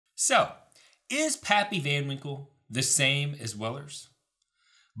So, is Pappy Van Winkle the same as Weller's?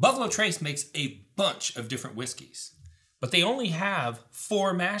 Buffalo Trace makes a bunch of different whiskeys, but they only have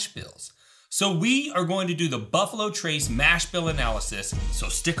 4 mash bills. So we are going to do the Buffalo Trace Mashbill Analysis, so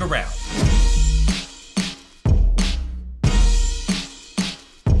stick around.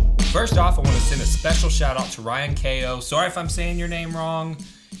 First off, I want to send a special shout out to Ryan Ko. Sorry if I'm saying your name wrong.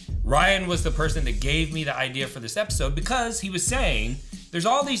 Ryan was the person that gave me the idea for this episode because he was saying there's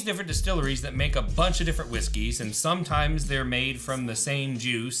all these different distilleries that make a bunch of different whiskeys, and sometimes they're made from the same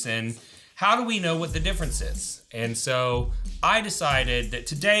juice, and how do we know what the difference is? And so I decided that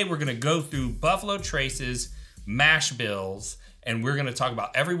today we're gonna go through Buffalo Trace's mash bills, and we're gonna talk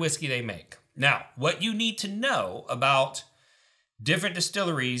about every whiskey they make. Now, what you need to know about different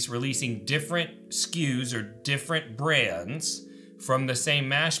distilleries releasing different SKUs or different brands from the same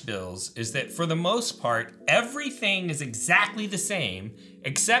mash bills is that for the most part, everything is exactly the same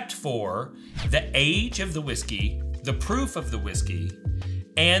except for the age of the whiskey, the proof of the whiskey,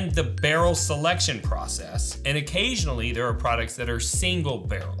 and the barrel selection process. And occasionally there are products that are single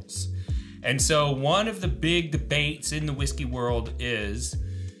barrels. And so one of the big debates in the whiskey world is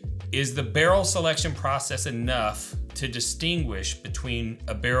the barrel selection process enough to distinguish between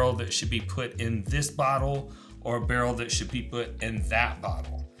a barrel that should be put in this bottle or a barrel that should be put in that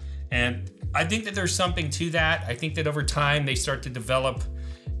bottle? And I think that there's something to that. I think that over time they start to develop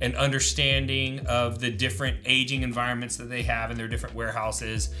an understanding of the different aging environments that they have in their different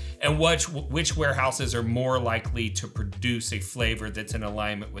warehouses and which warehouses are more likely to produce a flavor that's in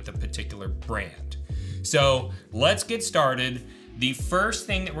alignment with a particular brand. So let's get started. The first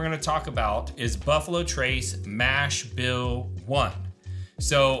thing that we're gonna talk about is Buffalo Trace Mash Bill 1.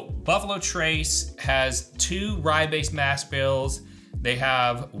 So Buffalo Trace has 2 rye-based mash bills. They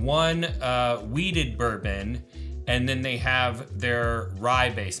have 1 wheated bourbon, and then they have their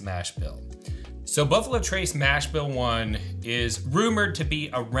rye-based mash bill. So Buffalo Trace Mash Bill 1 is rumored to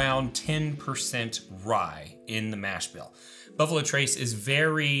be around 10% rye in the mash bill. Buffalo Trace is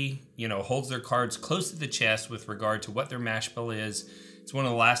very, holds their cards close to the chest with regard to what their mash bill is. It's one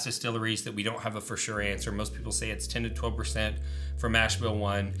of the last distilleries that we don't have a for sure answer. Most people say it's 10 to 12% for Mash Bill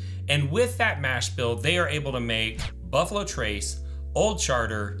 1. And with that mash bill, they are able to make Buffalo Trace, Old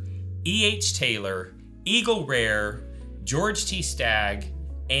Charter, E.H. Taylor, Eagle Rare, George T. Stagg,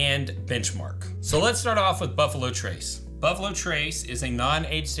 and Benchmark. So let's start off with Buffalo Trace. Buffalo Trace is a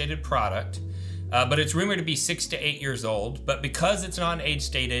non-age stated product, but it's rumored to be 6 to 8 years old. But because it's non-age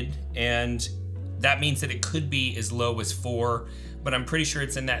stated, and that means that it could be as low as 4, but I'm pretty sure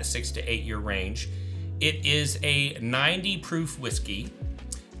it's in that 6 to 8 year range. It is a 90 proof whiskey,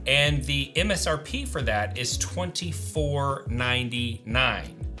 and the MSRP for that is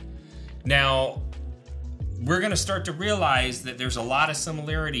 $24.99. Now, we're gonna start to realize that there's a lot of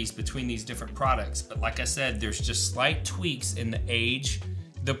similarities between these different products, but like I said, there's just slight tweaks in the age,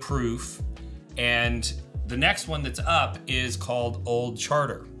 the proof, and the next one that's up is called Old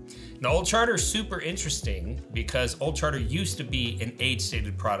Charter. Now, Old Charter is super interesting because Old Charter used to be an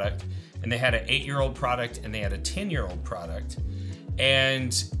age-stated product, and they had an 8-year-old product and they had a 10-year-old product.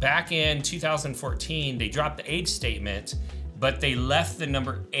 And back in 2014, they dropped the age statement, but they left the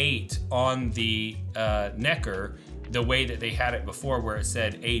number 8 on the necker the way that they had it before, where it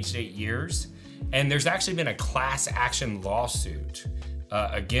said aged 8 years. And there's actually been a class action lawsuit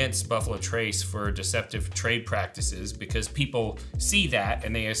against Buffalo Trace for deceptive trade practices because people see that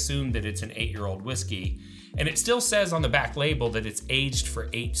and they assume that it's an 8-year-old whiskey. And it still says on the back label that it's aged for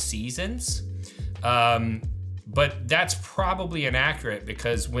 8 seasons. But that's probably inaccurate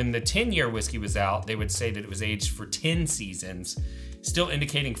because when the 10-year whiskey was out, they would say that it was aged for 10 seasons, still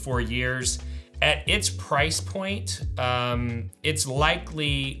indicating 4 years. At its price point, it's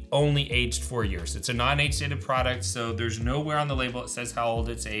likely only aged 4 years. It's a non-age stated product, so there's nowhere on the label that says how old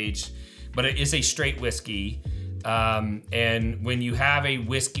it's aged, but it is a straight whiskey. And when you have a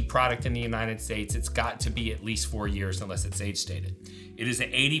whiskey product in the United States, it's got to be at least 4 years unless it's age stated. It is an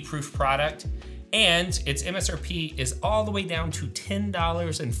 80 proof product, and its MSRP is all the way down to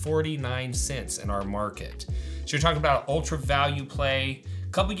 $10.49 in our market. So you're talking about an ultra value play, a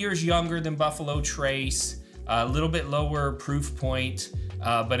couple years younger than Buffalo Trace, a little bit lower proof point,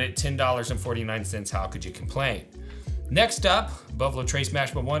 but at $10.49, how could you complain? Next up, Buffalo Trace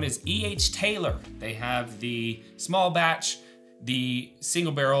Mash Bill 1 is E.H. Taylor. They have the small batch, the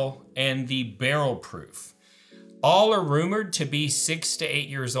single barrel, and the barrel proof. All are rumored to be 6 to 8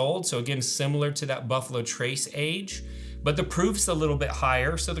 years old, so again, similar to that Buffalo Trace age, but the proof's a little bit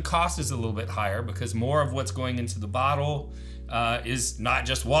higher, so the cost is a little bit higher because more of what's going into the bottle, is not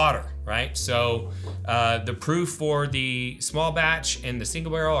just water, right? So the proof for the small batch and the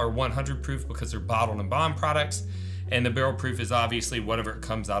single barrel are 100 proof because they're bottled and bond products. And the barrel proof is obviously whatever it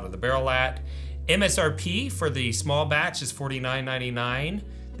comes out of the barrel at. MSRP for the small batch is $49.99.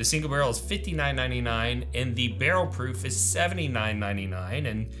 The single barrel is $59.99, and the barrel proof is $79.99.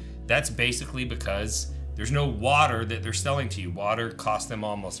 And that's basically because there's no water that they're selling to you. Water costs them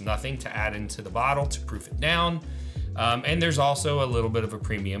almost nothing to add into the bottle to proof it down. And there's also a little bit of a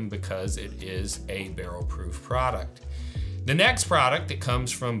premium because it is a barrel proof product. The next product that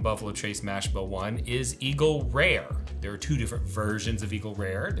comes from Buffalo Trace Mashbill 1 is Eagle Rare. There are two different versions of Eagle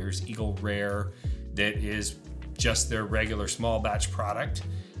Rare. There's Eagle Rare that is just their regular small batch product,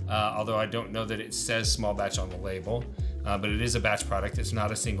 although I don't know that it says small batch on the label, but it is a batch product. It's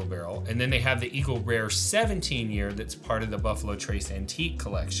not a single barrel. And then they have the Eagle Rare 17 year that's part of the Buffalo Trace Antique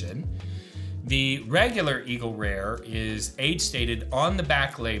collection. The regular Eagle Rare is age stated on the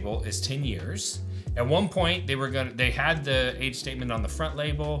back label is 10 years. At one point, they had the age statement on the front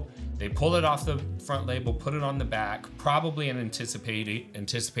label. They pulled it off the front label, put it on the back, probably in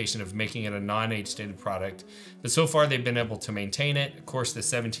anticipation of making it a non-age stated product. But so far, they've been able to maintain it. Of course, the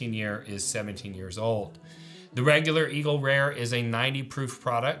 17 year is 17 years old. The regular Eagle Rare is a 90 proof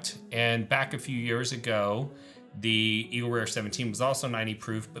product. And back a few years ago, the Eagle Rare 17 was also 90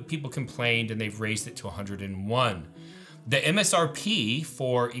 proof, but people complained and they've raised it to 101. The MSRP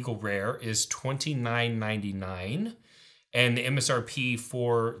for Eagle Rare is $29.99, and the MSRP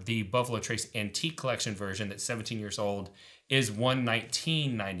for the Buffalo Trace Antique Collection version that's 17 years old is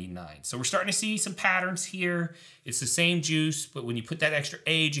 $119.99. So we're starting to see some patterns here. It's the same juice, but when you put that extra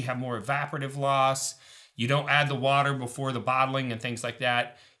age, you have more evaporative loss. You don't add the water before the bottling and things like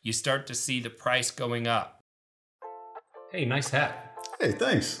that. You start to see the price going up. Hey, nice hat. Hey,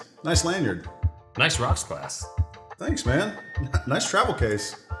 thanks. Nice lanyard. Nice rocks glass. Thanks, man. Nice travel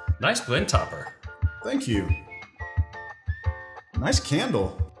case. Nice blend topper. Thank you. Nice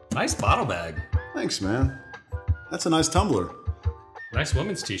candle. Nice bottle bag. Thanks, man. That's a nice tumbler. Nice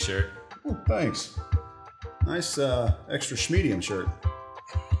women's t-shirt. Oh, thanks. Nice extra schmedium shirt.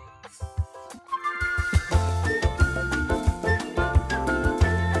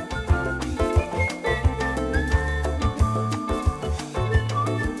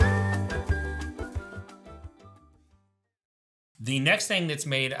 The next thing that's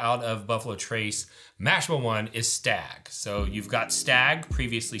made out of Buffalo Trace Mashbill 1 is Stagg. So you've got Stagg,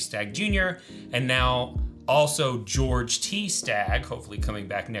 previously Stagg Jr., and now also George T. Stagg, hopefully coming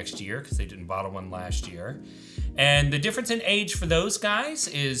back next year because they didn't bottle one last year. And the difference in age for those guys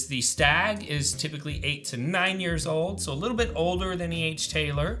is the Stagg is typically 8 to 9 years old, so a little bit older than the H.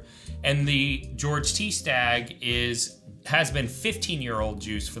 Taylor. And the George T. Stagg has been 15-year-old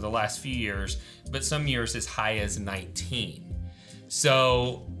juice for the last few years, but some years as high as 19.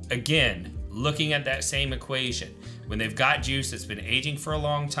 So again, looking at that same equation, when they've got juice that's been aging for a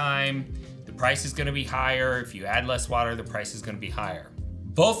long time, the price is gonna be higher. If you add less water, the price is gonna be higher.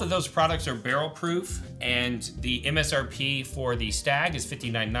 Both of those products are barrel proof, and the MSRP for the Stagg is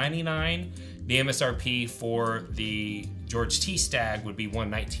 $59.99. The MSRP for the George T. Stagg would be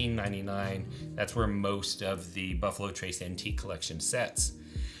 $119.99. That's where most of the Buffalo Trace Antique Collection sets.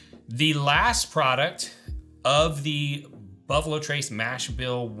 The last product of the Buffalo Trace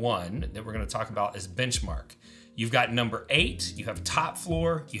Mashbill 1 that we're gonna talk about is Benchmark. You've got number 8, you have top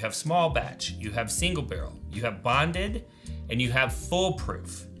floor, you have small batch, you have single barrel, you have bonded, and you have full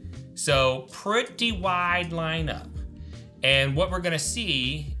proof. So pretty wide lineup. And what we're gonna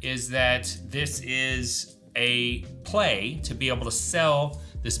see is that this is a play to be able to sell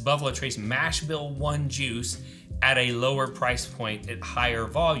this Buffalo Trace Mashbill 1 juice at a lower price point at higher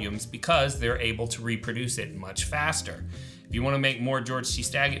volumes because they're able to reproduce it much faster. If you want to make more George T.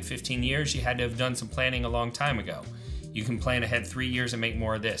 Stagg at 15 years, you had to have done some planning a long time ago. You can plan ahead 3 years and make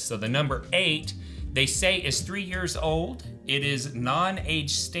more of this. So the number 8, they say is 3 years old. It is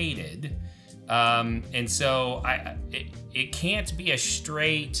non-age stated. And so it can't be a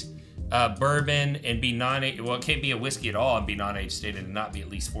straight bourbon and be non-age, well, it can't be a whiskey at all and be non-age stated and not be at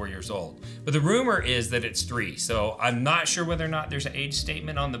least 4 years old. But the rumor is that it's 3. So I'm not sure whether or not there's an age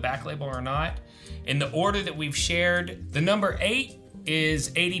statement on the back label or not. In the order that we've shared, the number 8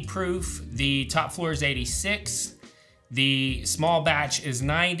 is 80 proof, the top floor is 86, the small batch is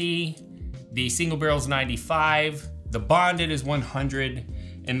 90, the single barrel is 95, the bonded is 100,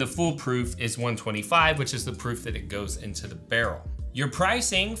 and the full proof is 125, which is the proof that it goes into the barrel. Your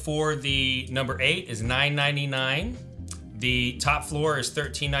pricing for the number 8 is $9.99, the top floor is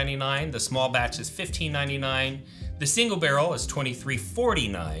 $13.99, the small batch is $15.99, the single barrel is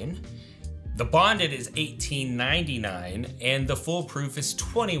 $23.49. The bonded is $18.99 and the full proof is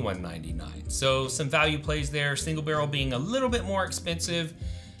 $21.99. So some value plays there, single barrel being a little bit more expensive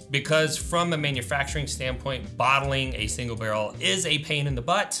because from a manufacturing standpoint, bottling a single barrel is a pain in the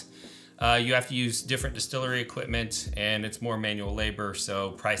butt. You have to use different distillery equipment and it's more manual labor,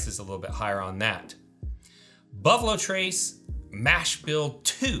 so price is a little bit higher on that. Buffalo Trace Mashbill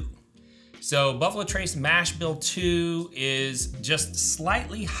 2. So Buffalo Trace Mashbill 2 is just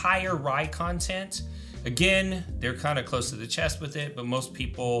slightly higher rye content. Again, they're kind of close to the chest with it, but most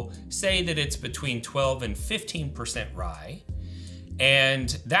people say that it's between 12 and 15% rye. And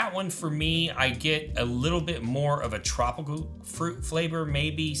that one for me, I get a little bit more of a tropical fruit flavor,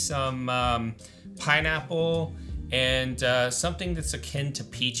 maybe some pineapple and something that's akin to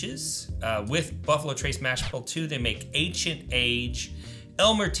peaches. With Buffalo Trace Mashbill 2, they make Ancient Age,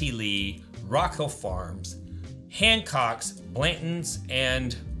 Elmer T Lee, Rock Hill Farms, Hancock's, Blanton's,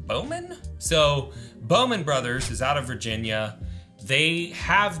 and Bourbon. So Bowman Brothers is out of Virginia. They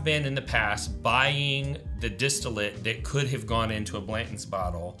have been in the past buying the distillate that could have gone into a Blanton's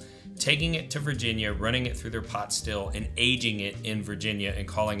bottle, taking it to Virginia, running it through their pot still, and aging it in Virginia and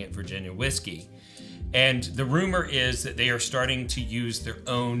calling it Virginia whiskey. And the rumor is that they are starting to use their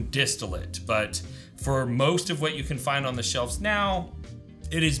own distillate, but for most of what you can find on the shelves now,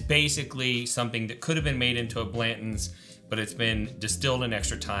 it is basically something that could have been made into a Blanton's, but it's been distilled an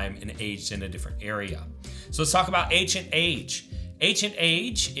extra time and aged in a different area. So let's talk about Ancient Age. Ancient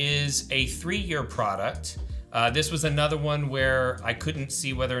Age is a 3-year product. This was another one where I couldn't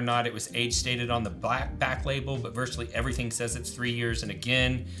see whether or not it was age stated on the back label, but virtually everything says it's 3 years. And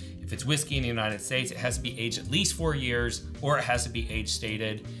again, if it's whiskey in the United States, it has to be aged at least 4 years or it has to be age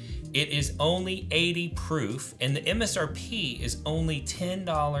stated. It is only 80 proof and the MSRP is only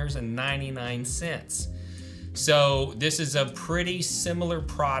 $10.99. So this is a pretty similar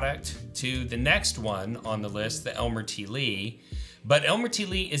product to the next one on the list, the Elmer T Lee. But Elmer T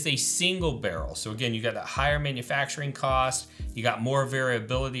Lee is a single barrel. So again, you got that higher manufacturing cost, you got more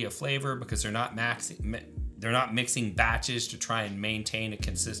variability of flavor because they're not mixing batches to try and maintain a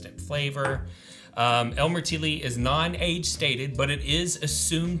consistent flavor. Elmer T Lee is non-age stated, but it is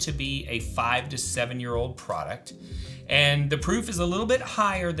assumed to be a 5 to 7 year old product. And the proof is a little bit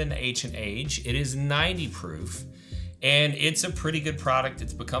higher than the Ancient Age. It is 90 proof, and it's a pretty good product.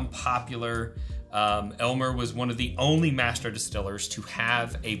 It's become popular. Elmer was one of the only master distillers to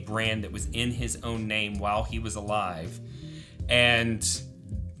have a brand that was in his own name while he was alive. And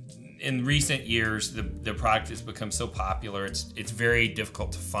in recent years, the product has become so popular, it's very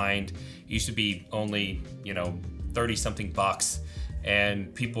difficult to find. It used to be only, 30 something bucks,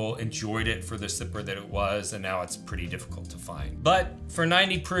 and people enjoyed it for the sipper that it was, and now it's pretty difficult to find. But for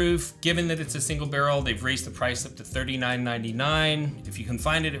 90 proof, given that it's a single barrel, they've raised the price up to $39.99. If you can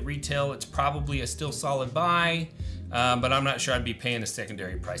find it at retail, it's probably a still solid buy, but I'm not sure I'd be paying the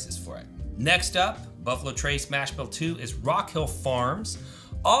secondary prices for it. Next up, Buffalo Trace Mashbill 2 is Rock Hill Farms,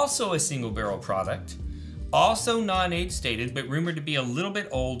 also a single barrel product, also non-age stated, but rumored to be a little bit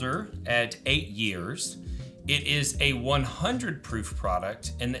older at 8 years. It is a 100 proof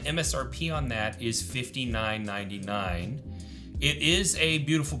product, and the MSRP on that is $59.99. It is a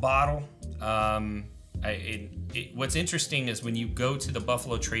beautiful bottle. What's interesting is when you go to the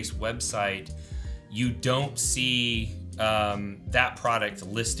Buffalo Trace website, you don't see that product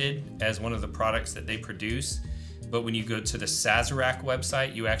listed as one of the products that they produce. But when you go to the Sazerac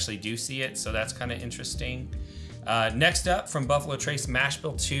website, you actually do see it, so that's kind of interesting. Next up from Buffalo Trace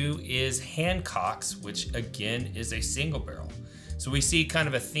Mashbill 2 is Hancock's, which again is a single barrel. So we see kind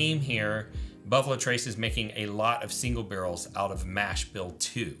of a theme here. Buffalo Trace is making a lot of single barrels out of Mashbill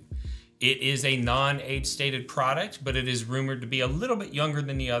 2. It is a non-age stated product, but it is rumored to be a little bit younger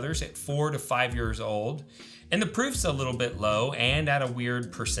than the others at 4 to 5 years old. And the proof's a little bit low and at a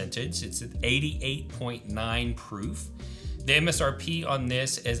weird percentage. It's at 88.9 proof. The MSRP on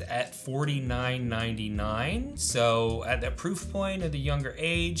this is at $49.99. So at that proof point of the younger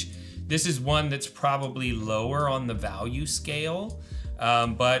age, this is one that's probably lower on the value scale.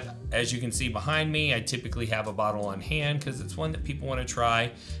 But as you can see behind me, I typically have a bottle on hand because it's one that people want to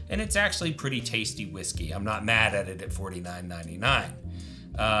try. And it's actually pretty tasty whiskey. I'm not mad at it at $49.99.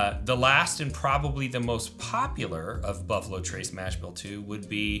 The last and probably the most popular of Buffalo Trace Mashbill 2 would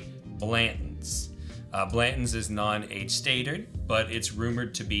be Blanton's. Blanton's is non-age stated, but it's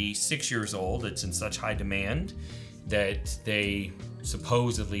rumored to be 6 years old. It's in such high demand that they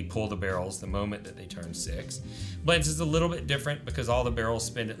supposedly pull the barrels the moment that they turn 6. Blanton's is a little bit different because all the barrels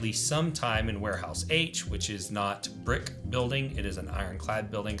spend at least some time in Warehouse H, which is not brick building, it is an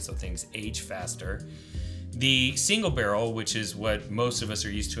ironclad building, so things age faster. The single barrel, which is what most of us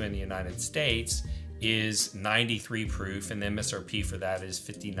are used to in the United States, is 93 proof, and the MSRP for that is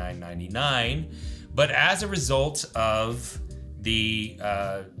 $59.99. But as a result of the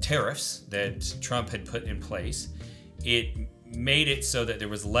tariffs that Trump had put in place, it made it so that there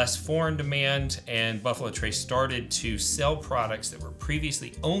was less foreign demand, and Buffalo Trace started to sell products that were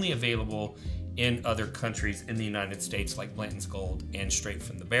previously only available in other countries in the United States, like Blanton's Gold and Straight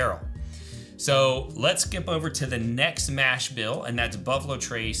from the Barrel. So let's skip over to the next mash bill, and that's Buffalo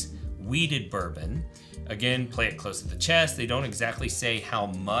Trace Wheated Bourbon. Again, play it close to the chest. They don't exactly say how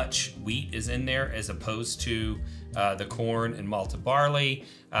much wheat is in there as opposed to the corn and malted barley,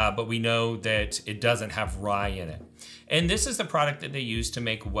 but we know that it doesn't have rye in it. And this is the product that they use to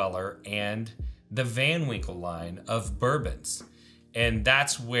make Weller and the Van Winkle line of bourbons. And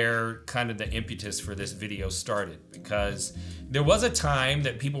that's where kind of the impetus for this video started, because there was a time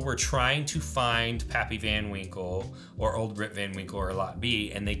that people were trying to find Pappy Van Winkle or Old Rip Van Winkle or Lot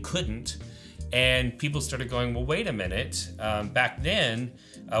B, and they couldn't. And people started going, well, wait a minute. Back then,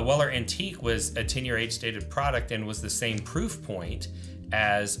 Weller Antique was a 10-year age-stated product and was the same proof point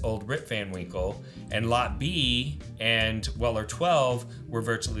as Old Rip Van Winkle, and Lot B and Weller 12 were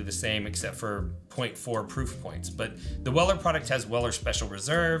virtually the same except for 0.4 proof points. But the Weller product has Weller Special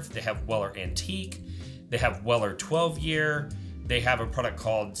Reserve, they have Weller Antique, they have Weller 12-year, they have a product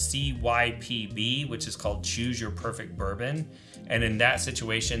called CYPB, which is called Choose Your Perfect Bourbon. And in that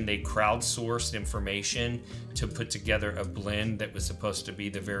situation, they crowdsourced information to put together a blend that was supposed to be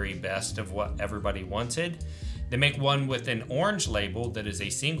the very best of what everybody wanted. They make one with an orange label that is a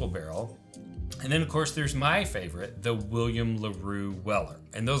single barrel. And then, of course, there's my favorite, the William LaRue Weller.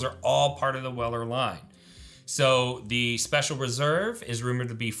 And those are all part of the Weller line. So the Special Reserve is rumored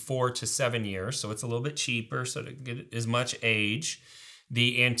to be 4 to 7 years, so it's a little bit cheaper, so to get as much age.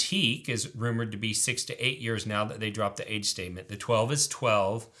 The Antique is rumored to be 6 to 8 years now that they dropped the age statement. The 12 is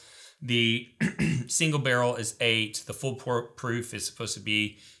 12. The single barrel is 8. The full proof is supposed to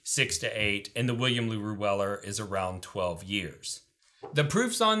be 6 to 8. And the William LaRue Weller is around 12 years. The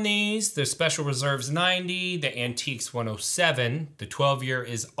proofs on these, the Special Reserve's 90, the Antique's 107, the 12-year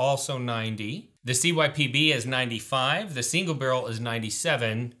is also 90. The CYPB is 95, the single barrel is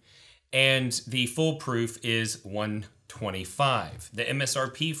 97, and the full proof is 125. The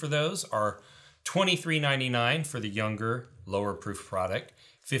MSRP for those are $23.99 for the younger, lower proof product,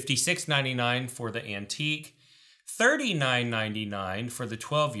 $56.99 for the Antique, $39.99 for the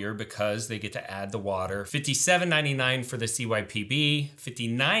 12-year because they get to add the water, $57.99 for the CYPB,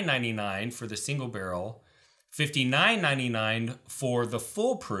 $59.99 for the single barrel, $59.99 for the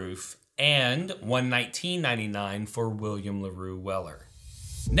full proof, and $119.99 for William LaRue Weller.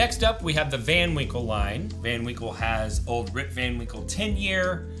 Next up, we have the Van Winkle line. Van Winkle has Old Rip Van Winkle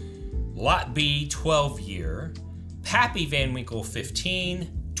 10-year, Lot B 12-year, Pappy Van Winkle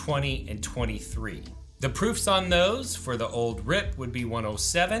 15, 20, and 23. The proofs on those for the Old Rip would be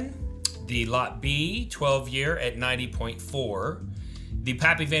 107, the Lot B 12-year at 90.4, the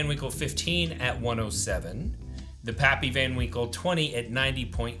Pappy Van Winkle 15 at 107, the Pappy Van Winkle 20 at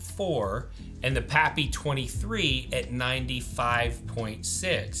 90.4, and the Pappy 23 at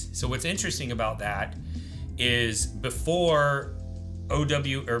 95.6. So what's interesting about that is before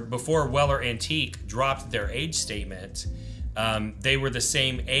Weller Antique dropped their age statement, they were the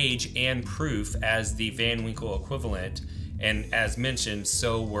same age and proof as the Van Winkle equivalent, and as mentioned,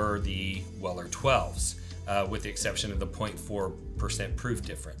 so were the Weller 12s, with the exception of the 0.4% proof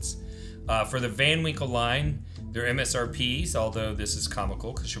difference. For the Van Winkle line, their MSRPs, although this is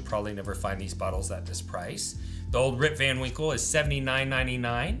comical because you'll probably never find these bottles at this price. The Old Rip Van Winkle is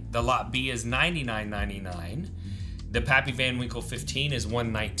 $79.99. The Lot B is $99.99. The Pappy Van Winkle 15 is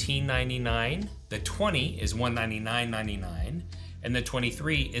 $119.99. The 20 is $199.99. And the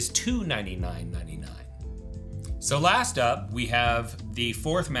 23 is $299.99. So last up, we have the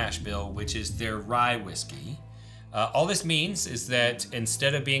fourth mash bill, which is their rye whiskey. All this means is that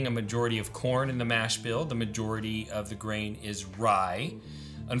instead of being a majority of corn in the mash bill, the majority of the grain is rye.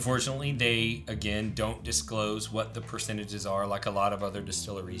 Unfortunately, they, again, don't disclose what the percentages are like a lot of other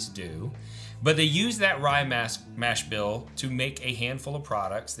distilleries do. But they use that rye mash bill to make a handful of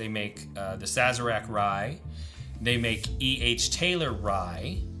products. They make the Sazerac rye, they make E.H. Taylor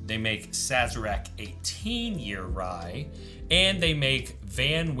rye, they make Sazerac 18-year rye, and they make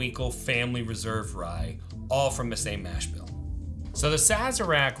Van Winkle Family Reserve rye, all from the same mash bill. So the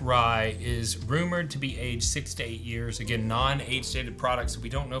Sazerac rye is rumored to be aged 6 to 8 years. Again, non-age stated products. We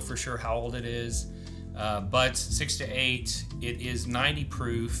don't know for sure how old it is, but 6 to 8, it is 90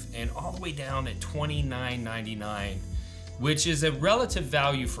 proof and all the way down at $29.99. which is a relative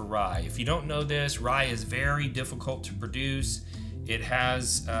value for rye. If you don't know this, rye is very difficult to produce. It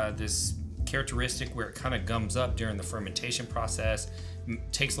has this characteristic where it kind of gums up during the fermentation process.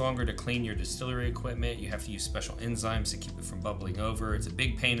 Takes longer to clean your distillery equipment. You have to use special enzymes to keep it from bubbling over. It's a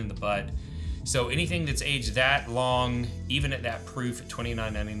big pain in the butt. So anything that's aged that long, even at that proof at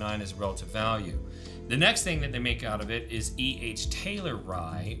 $29.99, is a relative value. The next thing that they make out of it is E.H. Taylor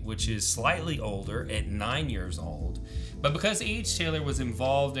rye, which is slightly older at 9 years old. But because E.H. Taylor was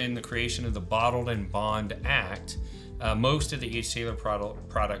involved in the creation of the Bottled and Bond Act, most of the E.H. Taylor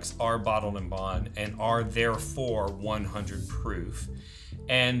products are bottled and bond and are therefore 100 proof.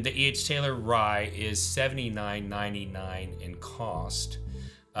 And the E.H. Taylor rye is $79.99 in cost.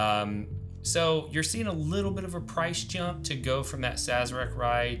 So you're seeing a little bit of a price jump to go from that Sazerac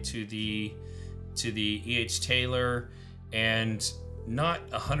rye to the E.H. Taylor, and not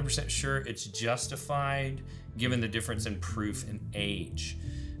 100% sure it's justified given the difference in proof and age.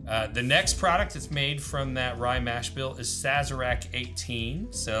 The next product that's made from that rye mash bill is Sazerac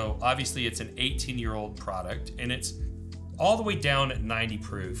 18. So obviously it's an 18-year-old product, and it's all the way down at 90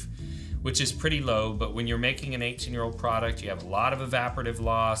 proof, which is pretty low. But when you're making an 18-year-old product, you have a lot of evaporative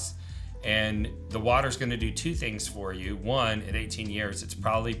loss, and the water's going to do two things for you. One, at 18 years, it's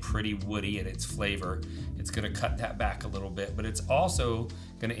probably pretty woody in its flavor. It's going to cut that back a little bit, but it's also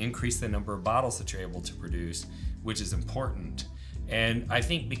going to increase the number of bottles that you're able to produce, which is important. And I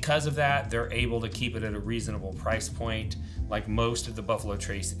think because of that, they're able to keep it at a reasonable price point. Like most of the Buffalo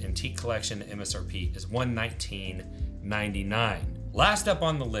Trace Antique Collection, the MSRP is $119.99. Last up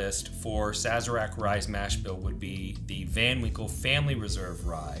on the list for Sazerac Rye Mash Bill would be the Van Winkle Family Reserve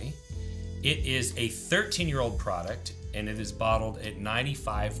Rye. It is a 13-year-old product, and it is bottled at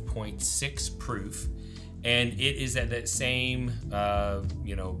 95.6 proof. And it is at that same,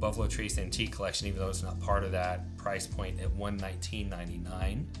 Buffalo Trace Antique Collection, even though it's not part of that price point, at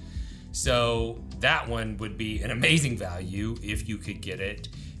 $119.99. So that one would be an amazing value if you could get it.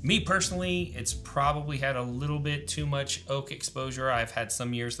 Me personally, it's probably had a little bit too much oak exposure. I've had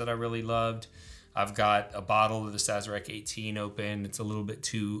some years that I really loved. I've got a bottle of the Sazerac 18 open. It's a little bit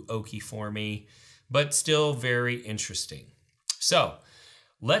too oaky for me, but still very interesting. So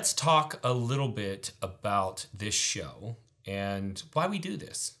let's talk a little bit about this show and why we do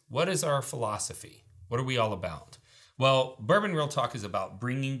this. What is our philosophy? What are we all about? Well, Bourbon Real Talk is about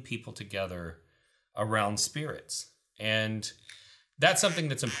bringing people together around spirits. And that's something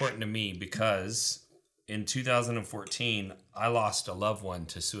that's important to me because in 2014, I lost a loved one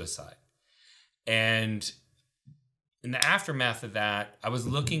to suicide. And in the aftermath of that, I was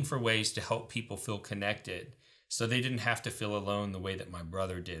looking for ways to help people feel connected so they didn't have to feel alone the way that my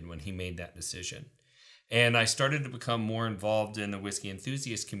brother did when he made that decision. And I started to become more involved in the whiskey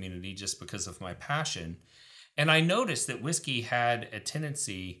enthusiast community just because of my passion. And I noticed that whiskey had a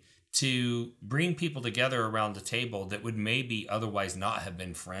tendency to bring people together around a table that would maybe otherwise not have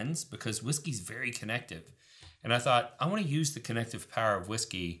been friends, because whiskey's very connective. And I thought, I want to use the connective power of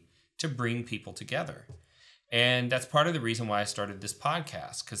whiskey to bring people together. And that's part of the reason why I started this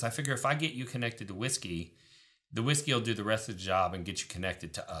podcast, because I figure if I get you connected to whiskey, the whiskey will do the rest of the job and get you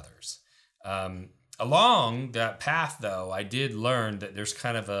connected to others. Along that path, though, I did learn that there's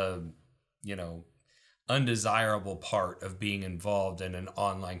kind of a, undesirable part of being involved in an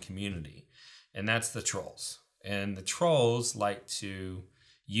online community, and that's the trolls. And the trolls like to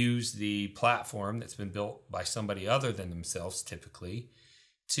use the platform that's been built by somebody other than themselves, typically,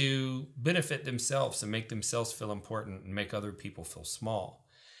 to benefit themselves and make themselves feel important and make other people feel small.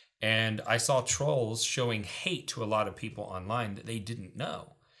 And I saw trolls showing hate to a lot of people online that they didn't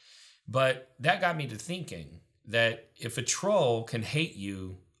know. But that got me to thinking that if a troll can hate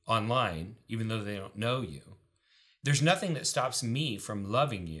you online, even though they don't know you, there's nothing that stops me from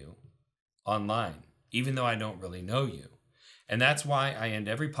loving you online, even though I don't really know you. And that's why I end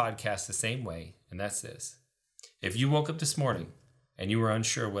every podcast the same way, and that's this. If you woke up this morning and you were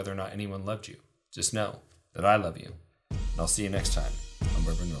unsure whether or not anyone loved you, just know that I love you. And I'll see you next time on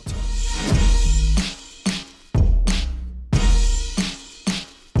Bourbon Real Talk.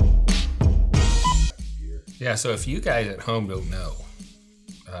 Yeah, so if you guys at home don't know,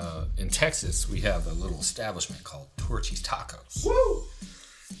 in Texas, we have a little establishment called Torchy's Tacos. Woo!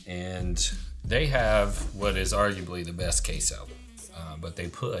 And they have what is arguably the best queso, but they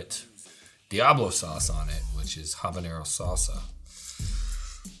put Diablo sauce on it, which is habanero salsa.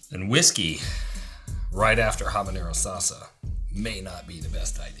 And whiskey right after habanero salsa may not be the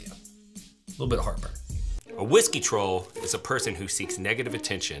best idea. A little bit of heartburn. A whiskey troll is a person who seeks negative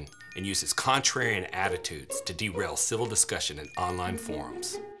attention and uses contrarian attitudes to derail civil discussion in online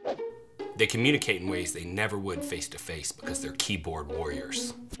forums. They communicate in ways they never would face to face because they're keyboard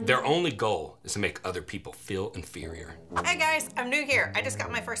warriors. Their only goal is to make other people feel inferior. Hey guys, I'm new here. I just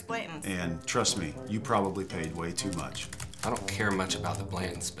got my first Blantons. And trust me, you probably paid way too much. I don't care much about the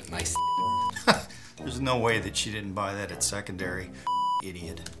Blantons, but nice. There's no way that she didn't buy that at secondary.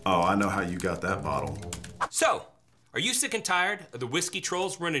 Idiot. Oh, I know how you got that bottle. So, are you sick and tired of the whiskey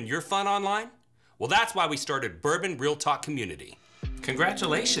trolls running your fun online? Well, that's why we started Bourbon Real Talk Community.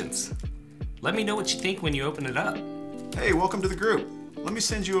 Congratulations. Let me know what you think when you open it up. Hey, welcome to the group. Let me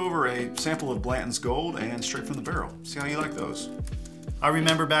send you over a sample of Blanton's Gold and straight from the barrel. See how you like those. I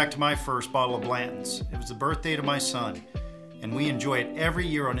remember back to my first bottle of Blanton's. It was the birthday to my son, and we enjoy it every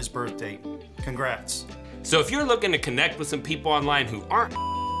year on his birthday. Congrats. So if you're looking to connect with some people online who aren't,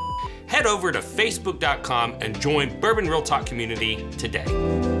 head over to facebook.com and join Bourbon Real Talk Community today.